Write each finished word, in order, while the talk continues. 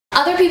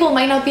Other people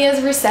might not be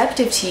as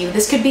receptive to you.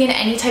 This could be in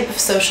any type of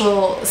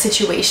social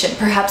situation.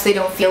 Perhaps they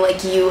don't feel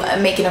like you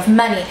make enough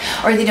money,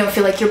 or they don't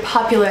feel like you're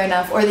popular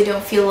enough, or they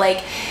don't feel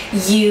like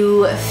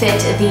you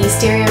fit the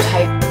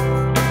stereotype.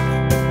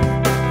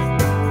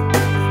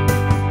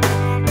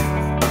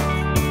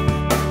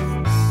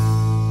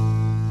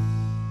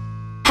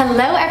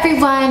 Hello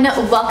everyone,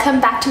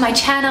 welcome back to my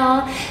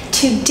channel.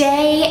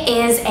 Today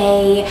is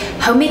a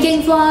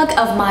homemaking vlog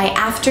of my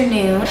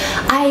afternoon.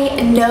 I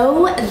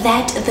know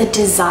that the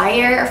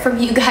desire from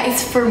you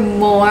guys for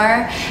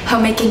more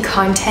homemaking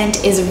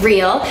content is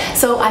real,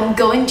 so I'm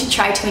going to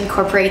try to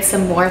incorporate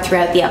some more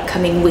throughout the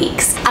upcoming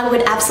weeks. I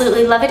would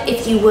absolutely love it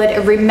if you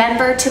would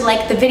remember to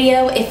like the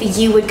video, if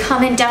you would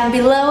comment down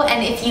below,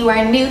 and if you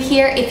are new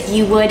here, if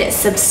you would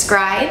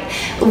subscribe.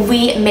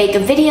 We make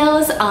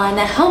videos on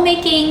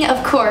homemaking,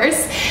 of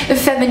course,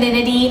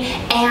 femininity,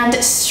 and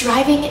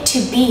striving to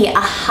be a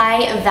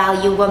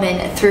high-value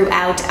woman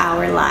throughout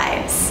our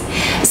lives.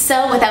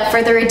 So without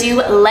further ado,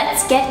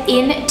 let's get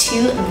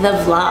into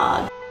the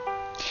vlog.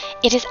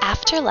 It is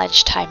after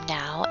lunchtime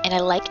now, and I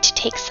like to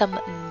take some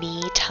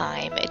me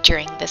time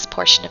during this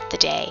portion of the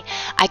day.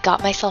 I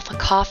got myself a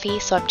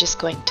coffee, so I'm just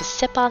going to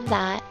sip on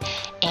that,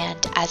 and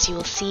as you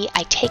will see,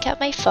 I take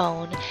out my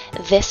phone.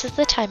 This is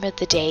the time of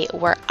the day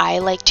where I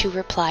like to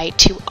reply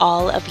to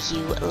all of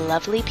you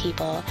lovely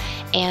people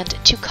and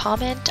to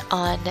comment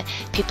on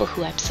people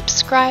who I'm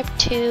subscribed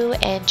to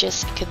and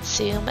just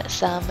consume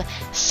some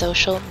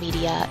social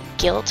media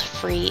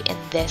guilt-free in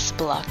this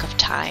block of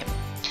time.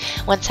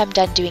 Once I'm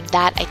done doing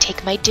that, I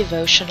take my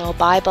devotional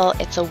Bible.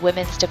 It's a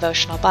women's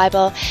devotional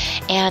Bible,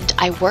 and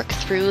I work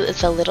through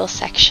the little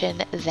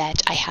section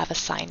that I have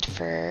assigned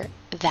for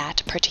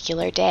that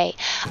particular day.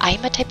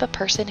 I'm a type of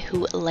person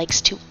who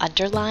likes to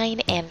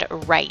underline and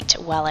write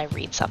while I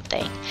read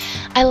something.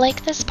 I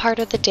like this part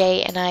of the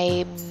day, and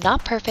I'm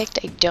not perfect.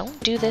 I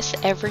don't do this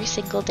every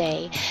single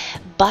day,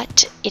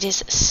 but it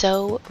is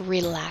so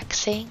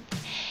relaxing.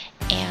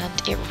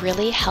 And it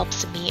really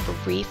helps me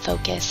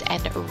refocus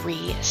and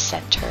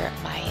recenter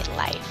my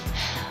life.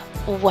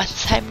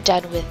 Once I'm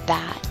done with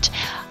that,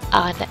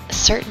 on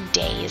certain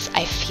days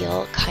I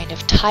feel kind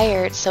of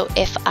tired, so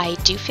if I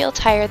do feel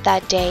tired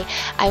that day,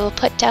 I will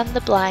put down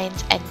the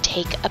blinds and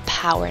take a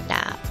power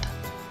nap.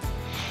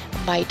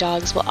 My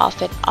dogs will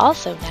often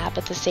also nap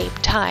at the same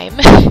time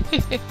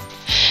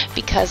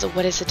because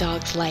what is a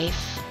dog's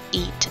life?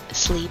 Eat,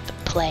 sleep,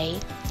 play.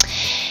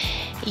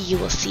 You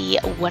will see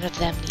one of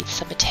them needs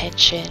some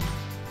attention.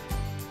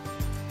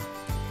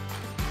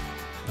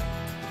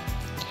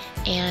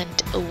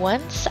 And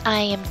once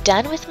I am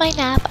done with my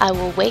nap, I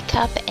will wake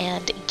up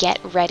and get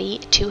ready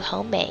to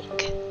home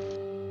make.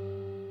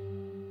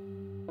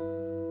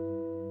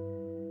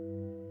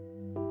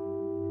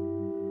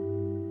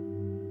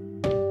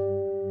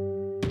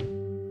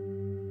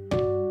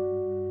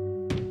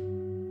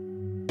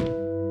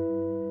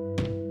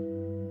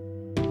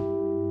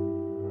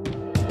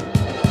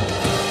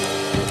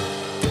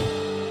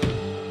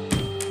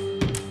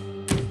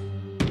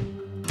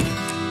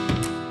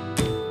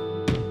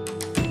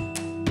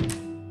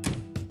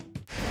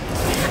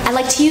 I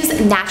like to use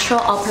natural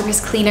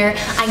all-purpose cleaner.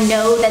 I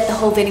know that the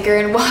whole vinegar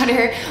and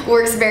water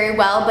works very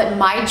well, but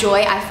my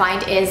joy, I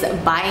find, is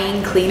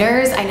buying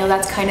cleaners. I know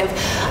that's kind of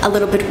a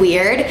little bit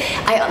weird.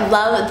 I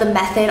love the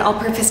Method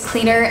all-purpose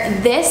cleaner.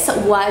 This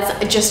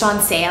was just on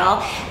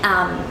sale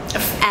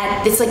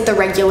it's like the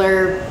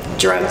regular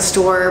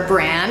drugstore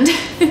brand.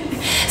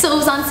 So it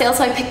was on sale,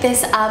 so I picked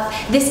this up.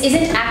 This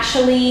isn't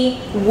actually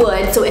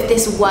wood, so if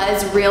this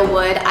was real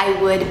wood,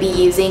 I would be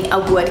using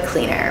a wood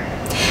cleaner.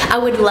 I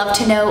would love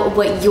to know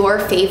what your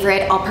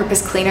favorite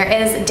all-purpose cleaner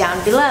is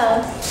down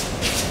below.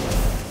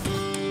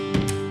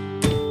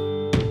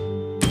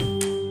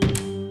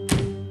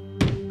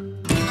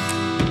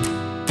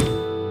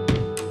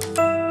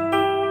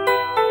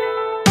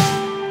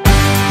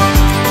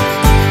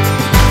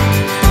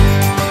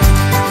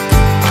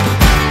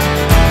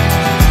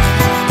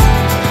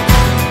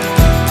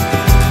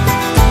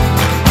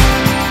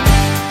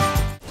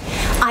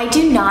 I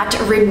do not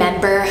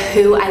remember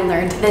who I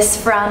learned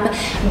this from,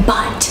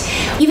 but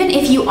even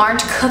if you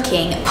aren't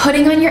cooking,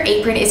 putting on your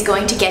apron is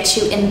going to get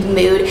you in the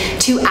mood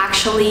to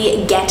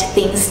actually get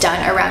things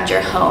done around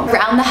your home.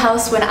 Around the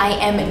house, when I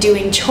am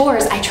doing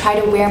chores, I try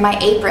to wear my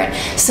apron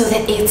so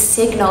that it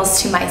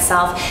signals to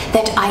myself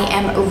that I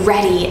am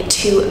ready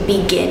to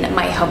begin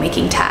my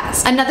homemaking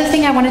task. Another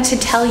thing I wanted to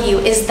tell you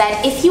is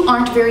that if you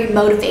aren't very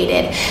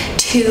motivated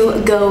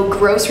to go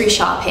grocery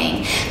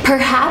shopping,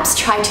 perhaps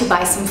try to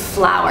buy some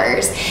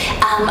flowers.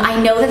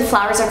 I know that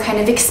flowers are kind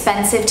of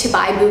expensive to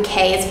buy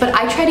bouquets, but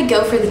I try to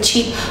go for the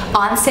cheap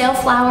on-sale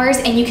flowers,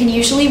 and you can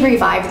usually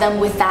revive them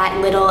with that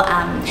little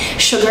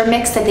sugar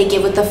mix that they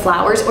give with the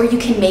flowers, or you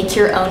can make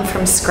your own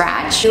from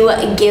scratch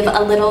to give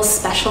a little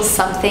special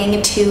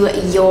something to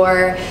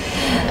your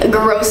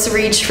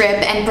grocery trip,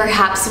 and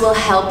perhaps will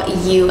help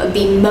you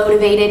be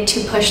motivated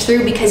to push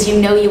through because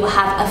you know you will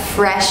have a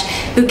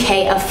fresh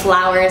bouquet of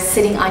flowers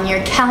sitting on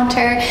your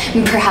counter,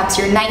 and perhaps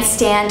your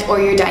nightstand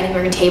or your dining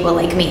room table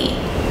like me.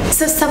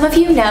 So some of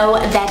you know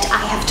that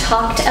I have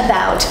talked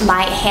about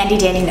my handy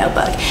dandy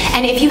notebook,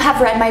 and if you have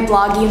read my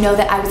blog, you know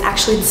that I was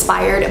actually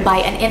inspired by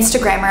an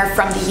Instagrammer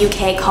from the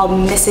UK called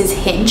Mrs.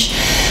 Hinch.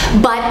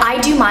 But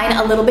I do mine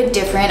a little bit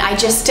different. I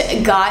just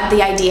got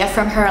the idea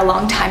from her a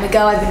long time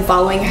ago. I've been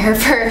following her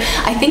for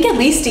I think at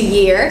least a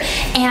year,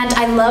 and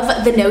I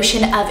love the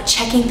notion of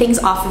checking things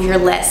off of your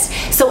list.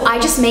 So I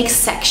just make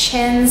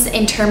sections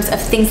in terms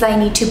of things that I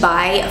need to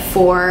buy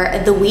for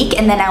the week,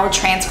 and then I will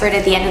transfer it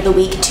at the end of the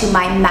week to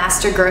my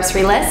master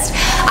grocery list.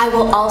 I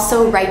will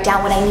also write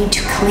down what I need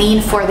to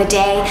clean for the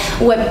day,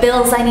 what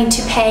bills I need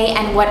to pay,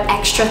 and what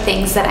extra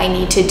things that I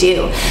need to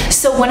do.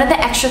 So one of the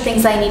extra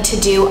things I need to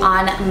do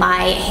on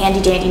my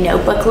handy dandy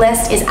notebook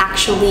list is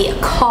actually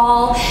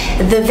call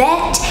the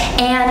vet,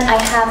 and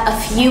I have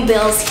a few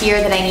bills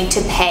here that I need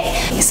to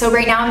pay. So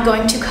right now I'm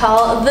going to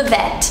call the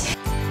vet.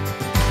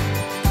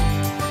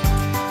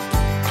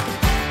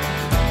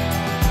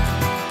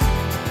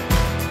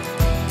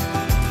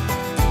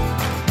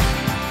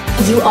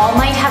 You all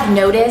might have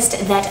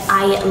noticed that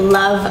I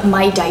love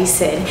my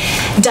Dyson.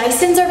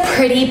 Dysons are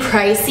pretty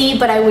pricey,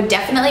 but I would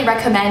definitely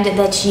recommend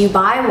that you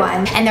buy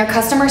one, and their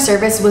customer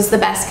service was the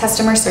best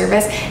customer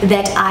service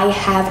that I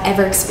have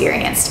ever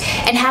experienced.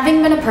 And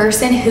having been a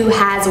person who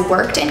has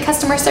worked in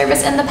customer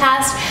service in the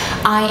past,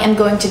 I am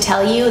going to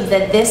tell you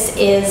that this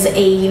is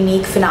a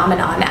unique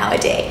phenomenon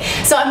nowadays.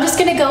 So I'm just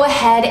gonna go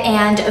ahead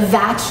and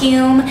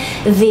vacuum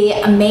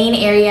the main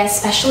area,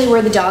 especially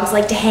where the dogs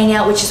like to hang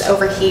out, which is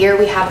over here.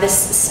 We have this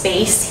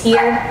space here,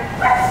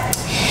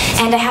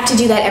 and I have to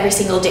do that every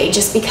single day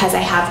just because I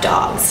have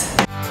dogs.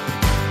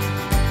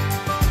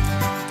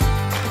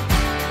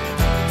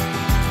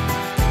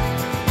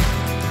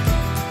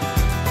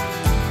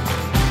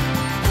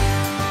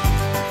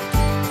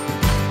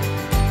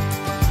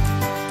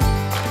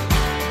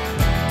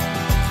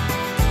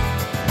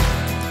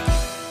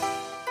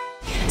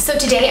 So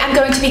today I'm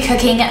going to be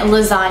cooking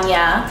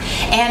lasagna,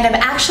 and I'm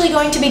actually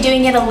going to be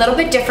doing it a little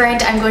bit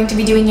different. I'm going to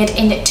be doing it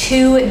in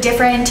 2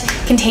 different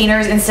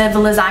containers instead of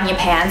the lasagna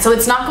pan. So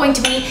it's not going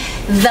to be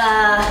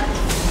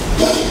the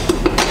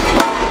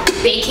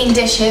baking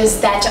dishes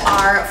that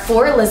are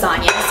for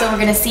lasagna. So we're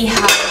gonna see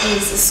how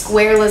these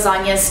square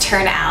lasagnas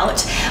turn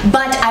out.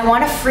 But I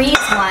wanna freeze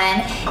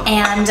one,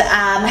 and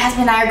my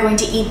husband and I are going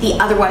to eat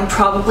the other one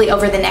probably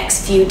over the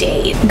next few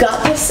days.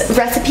 Got this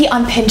recipe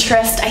on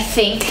Pinterest, I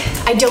think.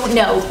 I don't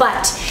know,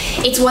 but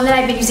it's one that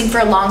I've been using for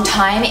a long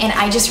time, and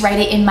I just write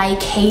it in my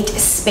Kate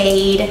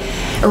Spade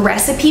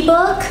recipe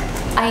book.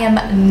 I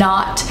am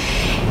not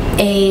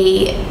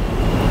a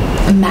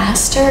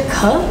master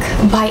cook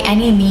by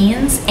any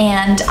means,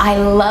 and I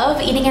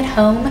love eating at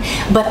home,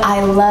 but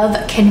I love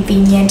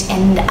convenient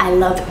and I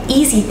love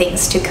easy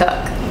things to cook.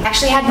 I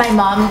actually had my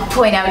mom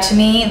point out to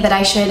me that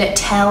I should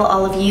tell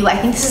all of you, I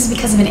think this is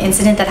because of an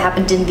incident that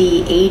happened in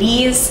the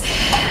 80s,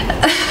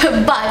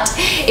 but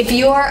if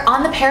you're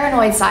on the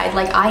paranoid side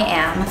like I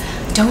am,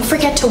 don't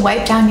forget to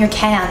wipe down your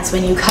cans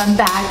when you come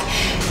back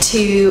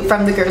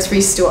from the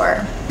grocery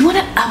store. You want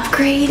to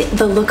upgrade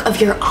the look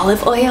of your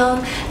olive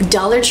oil?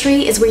 Dollar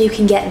Tree is where you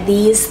can get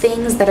these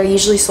things that are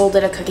usually sold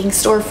at a cooking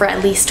store for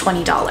at least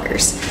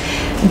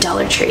 $20.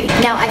 Dollar Tree.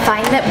 Now I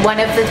find that one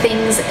of the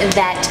things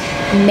that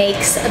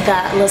makes the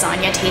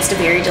lasagna taste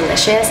very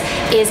delicious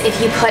is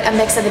if you put a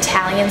mix of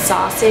Italian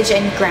sausage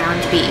and ground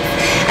beef.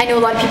 I know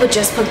a lot of people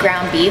just put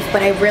ground beef,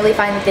 but I really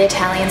find that the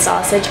Italian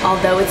sausage,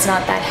 although it's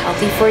not that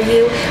healthy for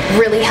you,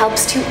 really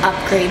helps to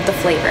upgrade the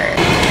flavor.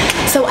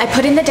 So I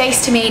put in the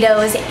diced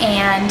tomatoes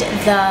and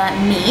the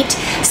meat.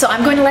 So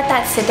I'm going to let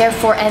that sit there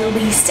for at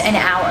least an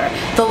hour.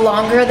 The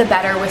longer the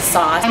better with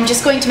sauce. I'm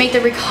just going to make the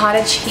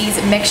ricotta cheese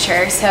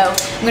mixture. So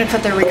I'm going to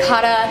put the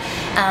ricotta,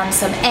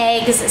 some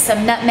eggs,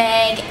 some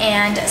nutmeg,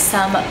 and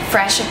some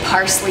fresh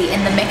parsley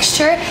in the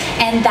mixture.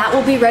 And that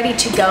will be ready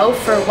to go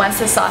for once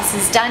the sauce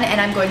is done, and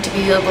I'm going to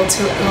be able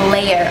to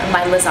layer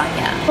my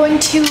lasagna. I'm going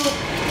to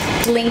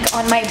link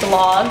on my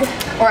blog,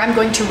 or I'm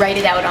going to write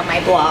it out on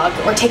my blog,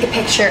 or take a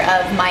picture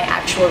of my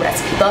actual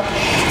recipe book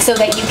so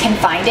that you can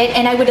find it.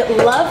 And I would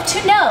love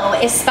to know,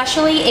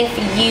 especially if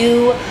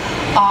you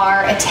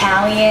are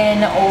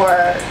Italian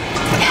or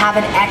have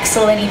an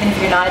excellent, even if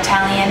you're not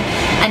Italian,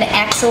 an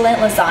excellent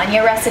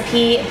lasagna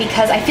recipe,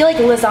 because I feel like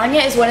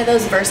lasagna is one of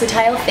those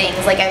versatile things,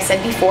 like I've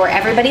said before,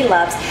 everybody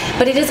loves,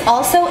 but it is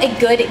also a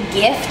good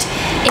gift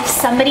if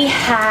somebody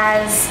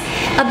has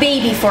a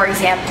baby, for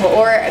example,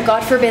 or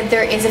God forbid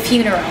there is a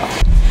funeral.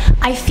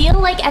 I feel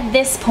like at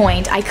this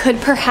point I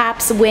could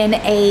perhaps win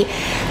a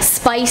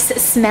spice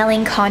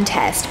smelling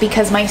contest,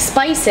 because my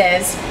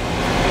spices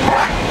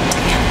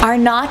are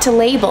not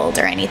labeled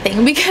or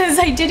anything, because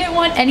I didn't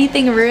want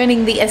anything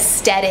ruining the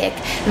aesthetic,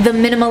 the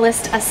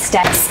minimalist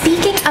aesthetic.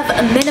 Speaking of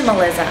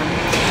minimalism,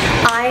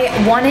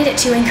 I wanted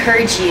to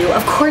encourage you,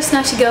 of course,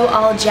 not to go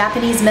all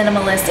Japanese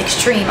minimalist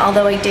extreme,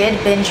 although I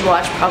did binge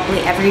watch probably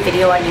every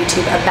video on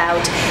YouTube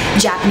about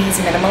Japanese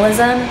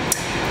minimalism.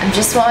 I'm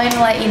just wanting to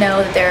let you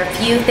know that there are a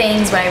few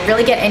things, when I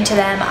really get into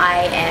them,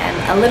 I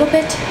am a little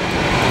bit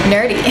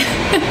nerdy.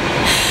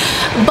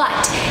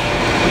 But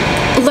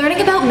learning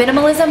Learning about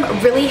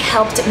minimalism really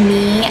helped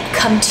me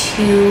come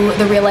to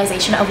the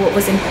realization of what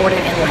was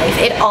important in life.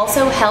 It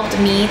also helped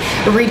me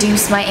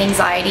reduce my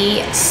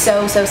anxiety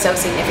so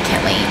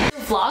significantly.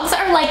 Vlogs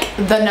are like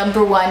the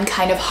 #1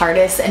 kind of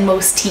hardest and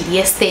most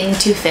tedious thing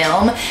to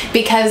film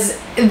because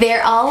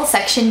they're all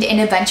sectioned in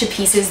a bunch of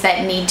pieces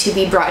that need to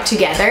be brought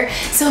together.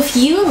 So if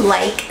you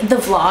like the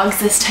vlogs,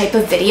 this type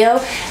of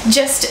video,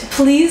 just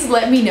please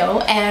let me know,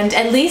 and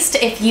at least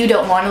if you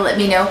don't want to let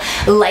me know,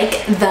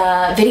 like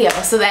the video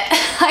so that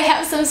I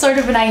have some sort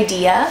of an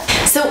idea.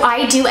 So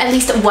I do at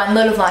least 1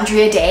 load of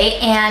laundry a day,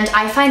 and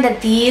I find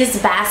that these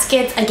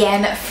baskets,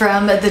 again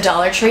from the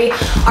Dollar Tree,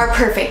 are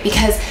perfect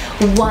because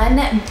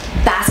 1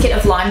 basket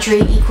of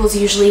laundry equals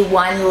usually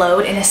 1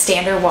 load in a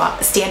standard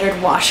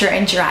washer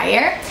and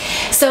dryer.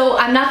 So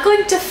I'm not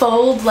going to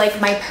fold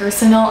like my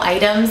personal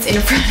items in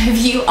front of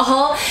you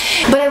all,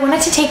 but I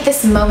wanted to take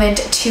this moment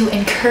to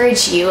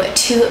encourage you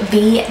to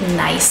be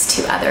nice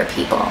to other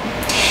people.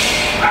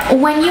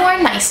 When you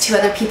are nice to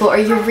other people, or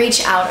you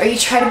reach out, or you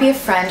try to be a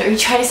friend, or you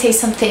try to say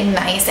something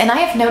nice, and I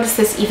have noticed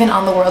this even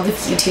on the world of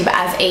YouTube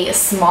as a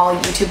small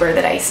YouTuber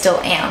that I still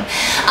am,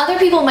 other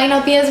people might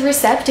not be as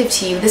receptive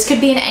to you. This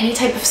could be in any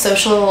type of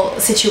social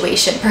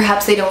situation.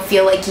 Perhaps they don't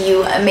feel like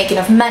you make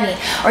enough money,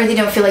 or they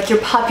don't feel like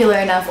you're popular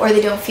enough, or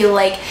they don't feel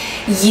like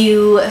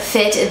you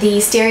fit the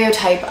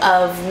stereotype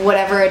of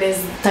whatever it is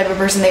type of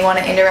person they want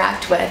to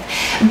interact with.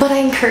 But I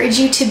encourage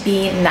you to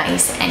be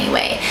nice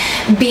anyway.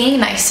 Being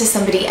nice to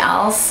somebody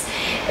else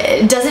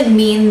doesn't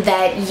mean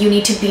that you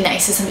need to be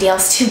nice to somebody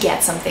else to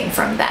get something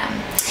from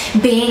them.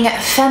 Being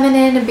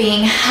feminine,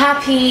 being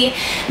happy,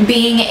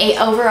 being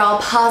an overall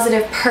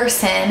positive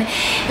person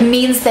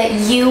means that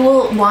you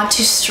will want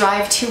to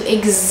strive to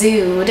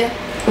exude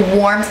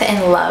warmth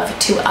and love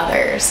to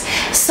others.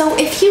 So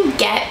if you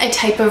get a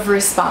type of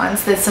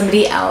response that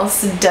somebody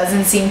else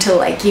doesn't seem to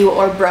like you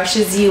or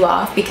brushes you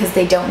off because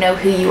they don't know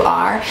who you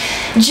are,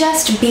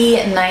 just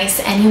be nice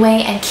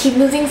anyway and keep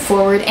moving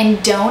forward,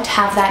 and don't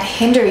have that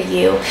hinder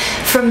you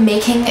from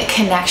making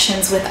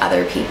connections with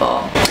other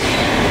people.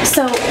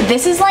 So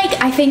this is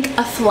like, I think,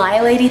 a Fly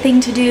Lady thing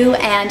to do,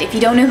 and if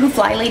you don't know who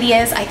Fly Lady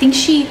is, I think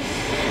she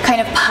kind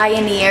of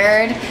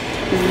pioneered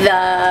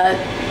the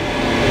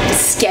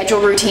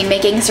schedule routine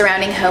making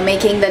surrounding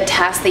homemaking, the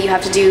tasks that you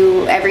have to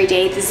do every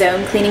day, the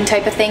zone cleaning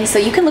type of thing. So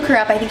you can look her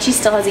up. I think she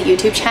still has a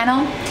YouTube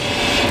channel.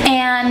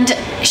 And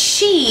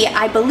she,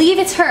 I believe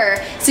it's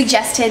her,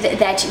 suggested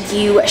that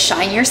you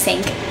shine your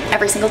sink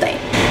every single day.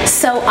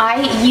 So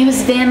I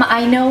use Vim.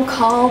 I know,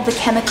 call the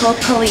chemical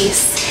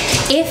police.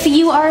 If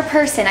you are a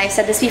person, I've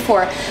said this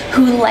before,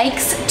 who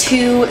likes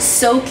to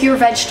soak your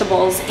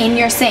vegetables in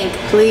your sink,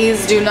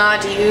 please do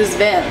not use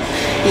Vim.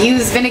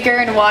 Use vinegar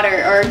and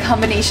water, or a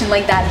combination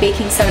like that,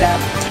 baking soda.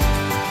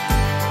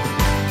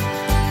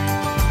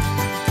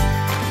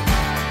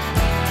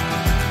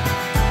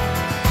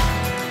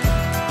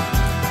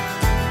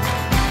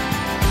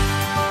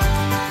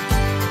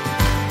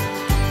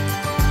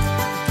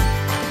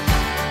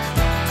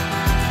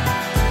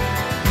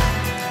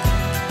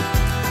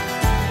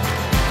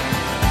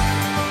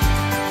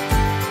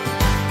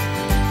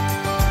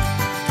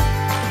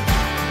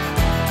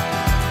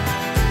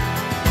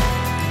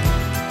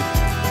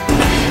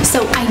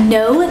 So I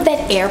know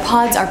that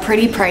AirPods are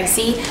pretty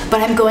pricey,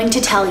 but I'm going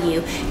to tell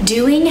you,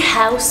 doing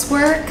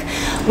housework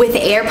with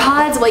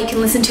AirPods while you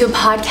can listen to a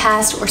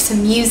podcast or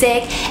some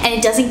music, and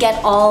it doesn't get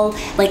all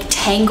like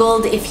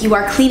tangled if you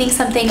are cleaning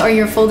something or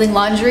you're folding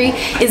laundry,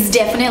 is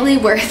definitely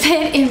worth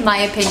it in my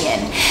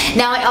opinion.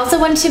 Now I also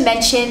wanted to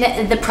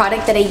mention the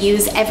product that I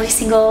use every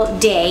single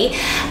day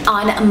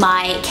on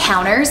my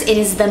counters. It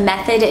is the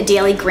Method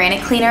Daily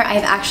Granite Cleaner.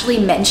 I've actually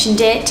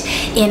mentioned it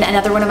in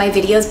another one of my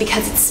videos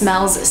because it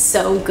smells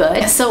so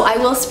good. So I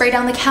will spray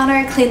down the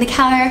counter, clean the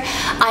counter.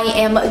 I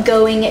am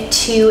going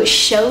to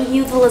show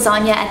you the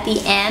lasagna at the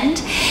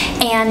end,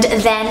 and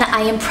then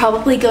I am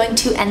probably going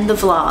to end the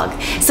vlog.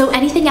 So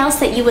anything else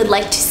that you would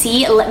like to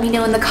see, let me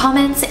know in the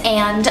comments,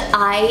 and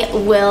I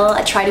will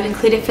try to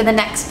include it for the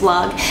next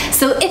vlog.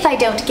 So if I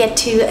don't get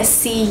to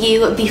see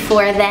you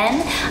before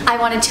then, I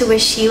wanted to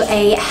wish you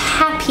a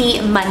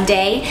happy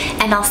Monday,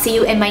 and I'll see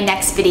you in my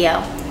next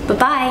video.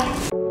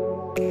 Bye-bye.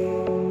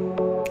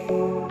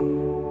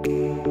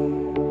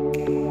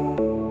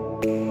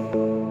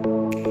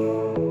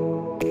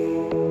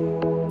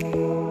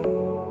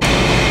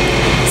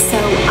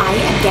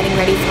 Getting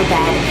ready for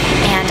bed,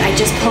 and I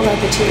just pulled out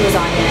the 2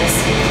 lasagnas.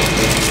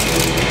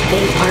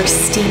 They are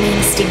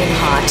steaming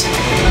hot.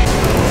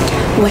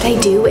 What I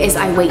do is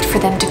I wait for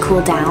them to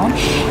cool down,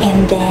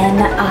 and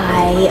then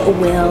I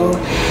will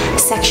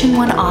section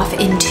one off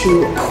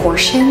into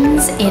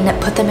portions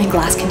and put them in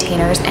glass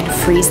containers and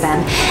freeze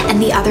them.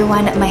 And the other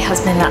one, my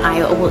husband and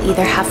I will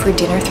either have for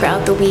dinner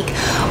throughout the week,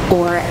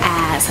 or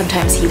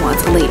sometimes he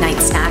wants a late night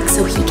snack,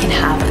 so he can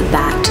have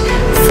that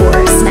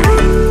for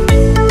snack.